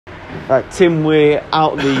Tim, we're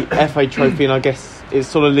out the FA Trophy, and I guess it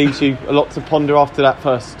sort of leaves you a lot to ponder after that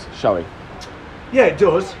first showing. Yeah, it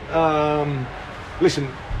does. Listen,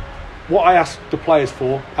 what I asked the players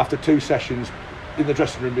for after 2 sessions in the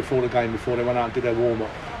dressing room before the game, before they went out and did their warm-up,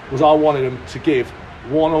 was I wanted them to give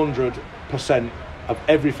 100% of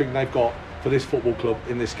everything they've got for this football club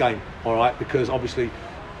in this game, all right? Because obviously,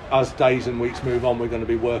 as days and weeks move on, we're going to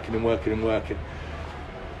be working and working and working.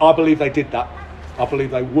 I believe they did that. I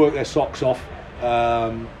believe they worked their socks off.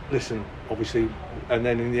 Listen, obviously, and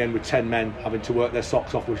then in the end with 10 men having to work their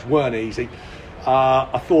socks off, which weren't easy.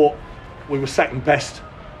 I thought we were second best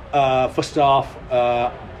for staff,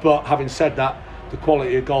 but having said that, the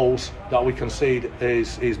quality of goals that we concede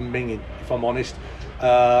is minging, if I'm honest.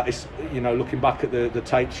 It's, looking back at the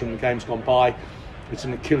tapes from the games gone by, it's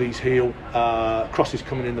an Achilles heel, crosses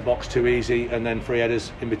coming in the box too easy, and then free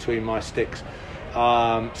headers in between my sticks.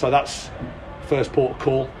 So that's first port of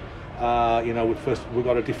call. We've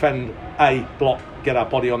got to defend, A, block, get our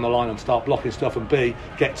body on the line and start blocking stuff, and B,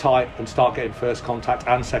 get tight and start getting first contact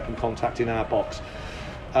and second contact in our box.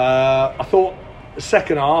 I thought the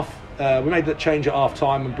second half, we made that change at half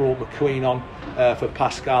time and brought McQueen on for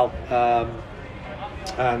Pascal,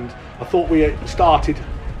 and I thought we started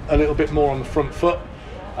a little bit more on the front foot,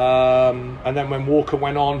 and then when Walker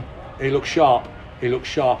went on, he looked sharp.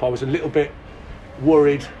 I was a little bit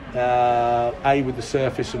worried, A, with the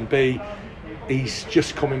surface, and B, he's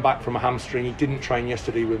just coming back from a hamstring. He didn't train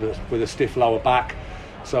yesterday with a stiff lower back,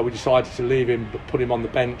 so we decided to leave him but put him on the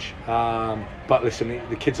bench. But listen,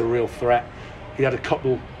 the kid's a real threat. He had a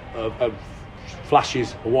couple of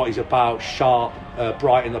flashes of what he's about, sharp,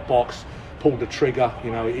 bright in the box, pulled the trigger.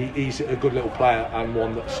 He's a good little player and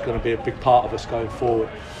one that's going to be a big part of us going forward.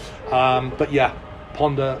 But yeah,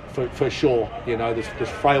 ponder for sure. There's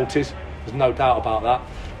frailties, there's no doubt about that.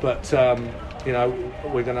 But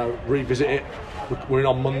we're going to revisit it. We're in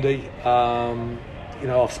on Monday.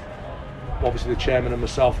 Obviously the chairman and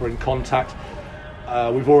myself are in contact.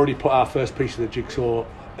 We've already put our first piece of the jigsaw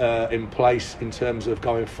in place in terms of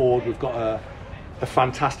going forward. We've got a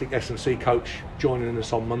fantastic S&C coach joining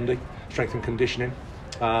us on Monday, strength and conditioning.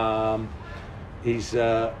 He's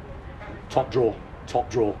top draw.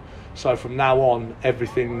 So from now on,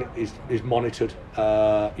 everything is monitored.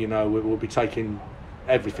 We'll be taking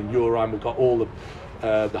everything. We've got all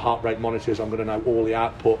the heart rate monitors. I'm going to know all the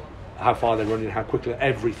output, how far they're running, how quickly,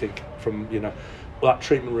 everything from, that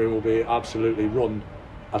treatment room will be absolutely run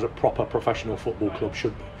as a proper professional football club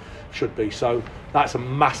should be. So that's a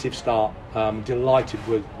massive start. Delighted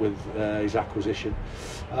with his acquisition.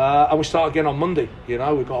 And we start again on Monday. We've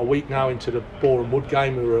got a week now into the Boreham Wood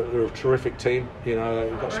game, who are a terrific team. We've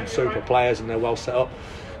got some super players and they're well set up.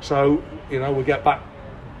 So, we get back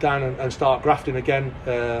down and start grafting again,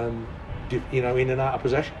 in and out of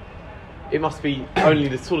possession. It must be only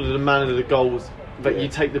the manner of the goals, but you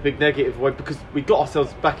take the big negative away, because we got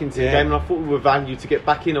ourselves back into the game, and I thought we were valued to get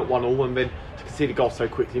back in at 1-1, and then to concede a goal so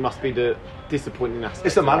quickly must be the disappointing aspect.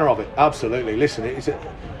 It's the manner of it, absolutely. Listen,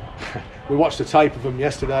 we watched the tape of them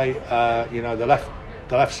yesterday. The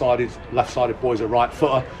left-sided boy's a right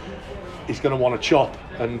footer. He's going to want to chop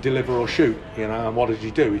and deliver or shoot. And what does he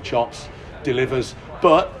do? He chops, delivers.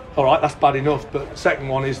 But all right, that's bad enough. But second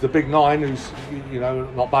one is the big nine, who's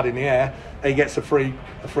not bad in the air. He gets a free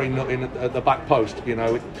nut in at the back post.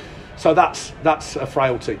 So that's a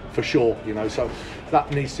frailty for sure. So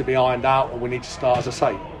that needs to be ironed out, and we need to start, as I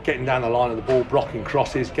say, getting down the line of the ball, blocking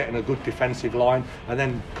crosses, getting a good defensive line, and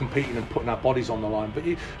then competing and putting our bodies on the line. But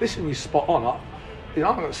you're spot on. I'm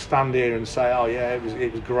not going to stand here and say, oh yeah,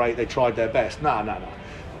 it was great, they tried their best. No.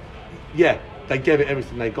 Yeah, they gave it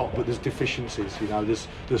everything they got, but there's deficiencies.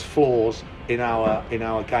 There's flaws in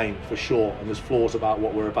our game for sure, and there's flaws about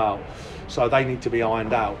what we're about. So they need to be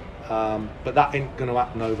ironed out. But that ain't going to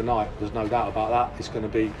happen overnight. There's no doubt about that. It's going to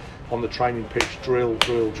be on the training pitch, drill.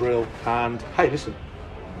 And hey, listen,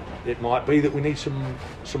 it might be that we need some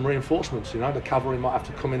reinforcements. The cavalry might have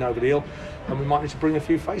to come in over the hill, and we might need to bring a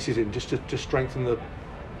few faces in just to strengthen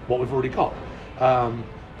what we've already got.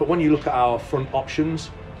 But when you look at our front options,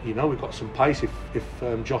 we've got some pace.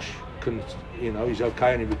 If Josh can, he's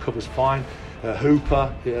okay and he recovers fine.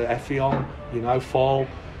 Hooper, Effiong, Fall.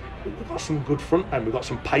 We've got some good front end. We've got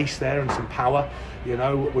some pace there and some power.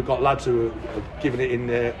 We've got lads who are giving it in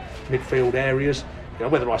their midfield areas.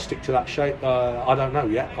 Whether I stick to that shape, I don't know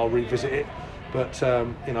yet. I'll revisit it. But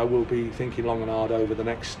we'll be thinking long and hard over the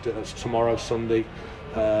next tomorrow, Sunday.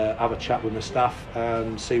 Have a chat with the staff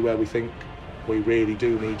and see where we think we really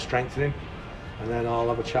do need strengthening. And then I'll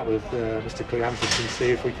have a chat with Mr. Cleanthus and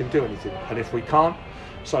see if we can do anything. And if we can't,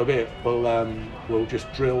 so be it. We'll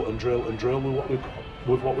just drill with what we've got.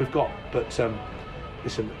 with what we've got. But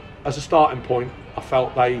listen, as a starting point, I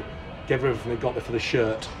felt they gave everything they got there for the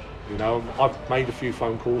shirt. You know, I've made a few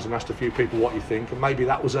phone calls and asked a few people what you think, and maybe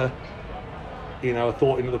that was a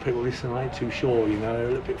thought in other people. Listen, I ain't too sure. You know, they're a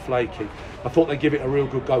little bit flaky. I thought they'd give it a real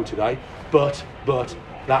good go today, but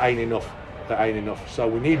that ain't enough. That ain't enough. So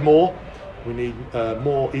we need more. We need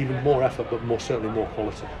even more effort, but certainly more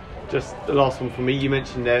quality. Just the last one for me. You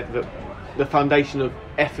mentioned there that the foundation of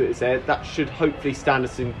effort is there. That should hopefully stand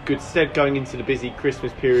us in good stead going into the busy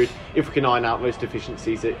Christmas period if we can iron out those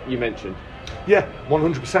deficiencies that you mentioned. Yeah,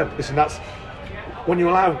 100%. Listen, that's when you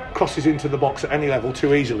allow crosses into the box at any level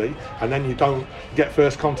too easily, and then you don't get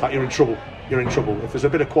first contact, you're in trouble. You're in trouble. If there's a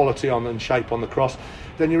bit of quality on and shape on the cross,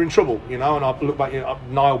 then you're in trouble. You know, and I look back at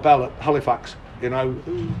Niall Bell at Halifax. You know,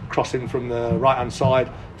 crossing from the right-hand side,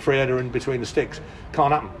 free header in between the sticks.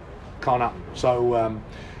 Can't happen. Can't happen. So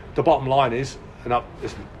the bottom line is, and I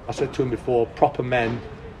said to him before, proper men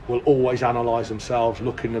will always analyse themselves,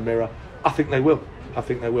 look in the mirror. I think they will.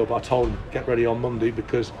 But I told them, get ready on Monday,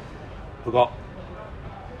 because we've got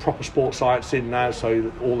proper sports science in now, so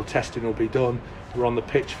that all the testing will be done. We're on the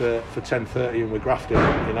pitch for 10:30 and we're grafting,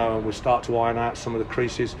 you know, and we start to iron out some of the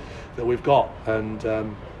creases that we've got. And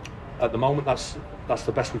at the moment, that's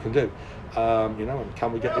the best we can do. You know,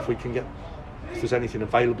 and if there's anything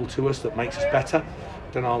available to us that makes us better,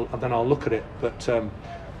 then I'll look at it. But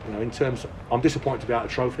you know, in terms, I'm disappointed to be out of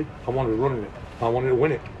the trophy. I wanted to run in it. I wanted to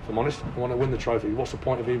win it. If I'm honest, I want to win the trophy. What's the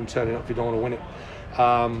point of even turning up if you don't want to win it?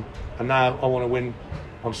 And now I want to win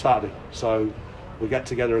on Saturday. So we get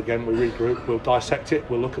together again, we regroup, we'll dissect it,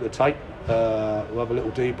 we'll look at the tape, we'll have a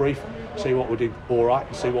little debrief, see what we did all right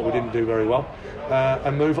and see what we didn't do very well,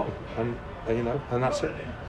 and move on. And you know, and that's it.